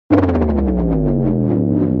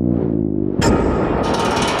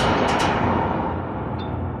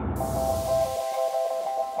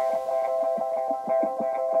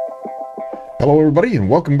Hello everybody and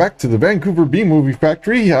welcome back to the Vancouver B-Movie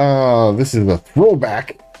Factory. This is a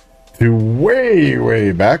throwback to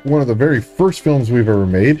way back, one of the very first films we've ever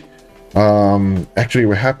made. Actually,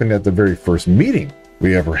 what happened at the very first meeting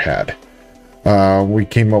we ever had. We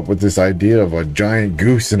came up with this idea of a giant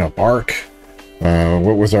goose in a park.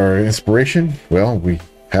 What was our inspiration? Well, we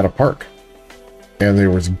had a park and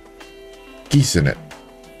there was geese in it.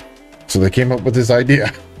 So they came up with this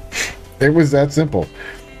idea. It was that simple.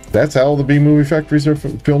 That's how the B-Movie Factories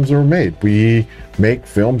films are made. We make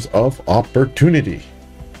films of opportunity.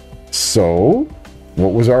 So,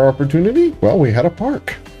 what was our opportunity? Well, we had a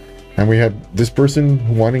park. And we had this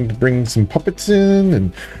person wanting to bring some puppets in,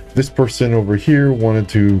 and this person over here wanted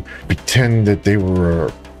to pretend that they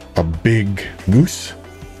were a big goose.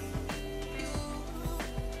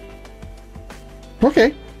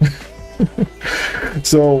 Okay.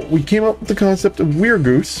 So, we came up with the concept of We're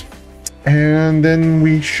Goose. And then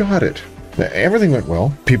we shot it. Everything went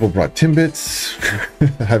well. People brought Timbits.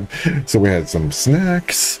 So we had some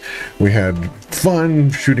snacks. We had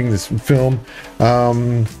fun shooting this film.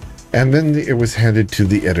 And then it was handed to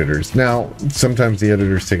the editors. Now, sometimes the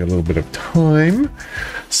editors take a little bit of time.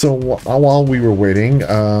 So while we were waiting,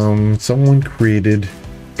 someone created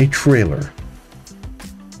a trailer.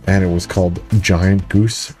 And it was called Giant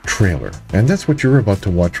Goose Trailer. And that's what you're about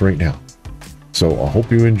to watch right now. So I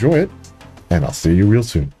hope you enjoy it. And I'll see you real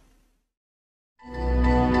soon.